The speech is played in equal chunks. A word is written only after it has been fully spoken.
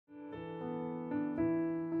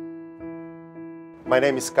My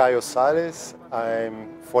name is Caio Sales. I'm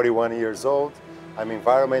 41 years old. I'm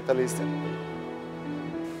environmentalist.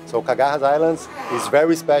 So Cagarras Islands is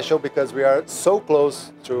very special because we are so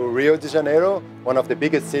close to Rio de Janeiro, one of the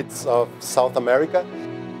biggest cities of South America.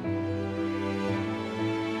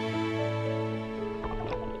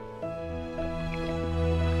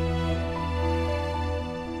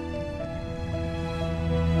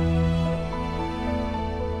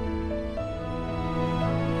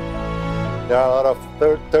 There are a lot of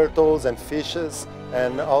turtles and fishes,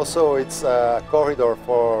 and also it's a corridor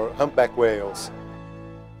for humpback whales.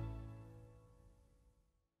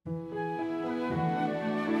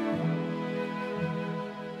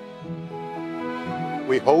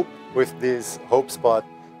 We hope with this Hope Spot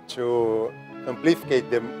to amplify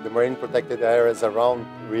the marine protected areas around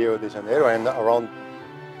Rio de Janeiro and around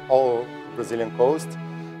all Brazilian coast,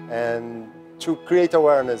 and to create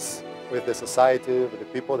awareness with the society, with the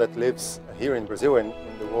people that lives here in Brazil and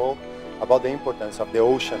in the world about the importance of the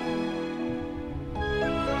ocean.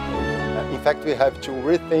 In fact, we have to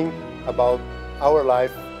rethink about our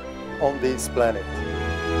life on this planet.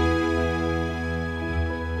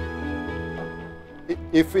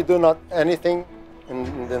 If we do not anything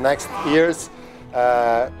in the next years,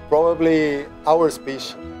 probably our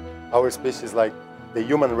species like the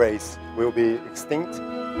human race will be extinct.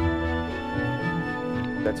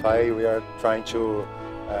 That's why we are trying to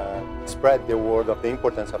spread the word of the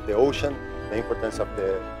importance of the ocean, the importance of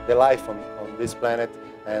the life on this planet,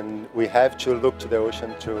 and we have to look to the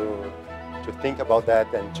ocean to think about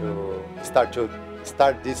that and to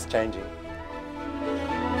start this changing.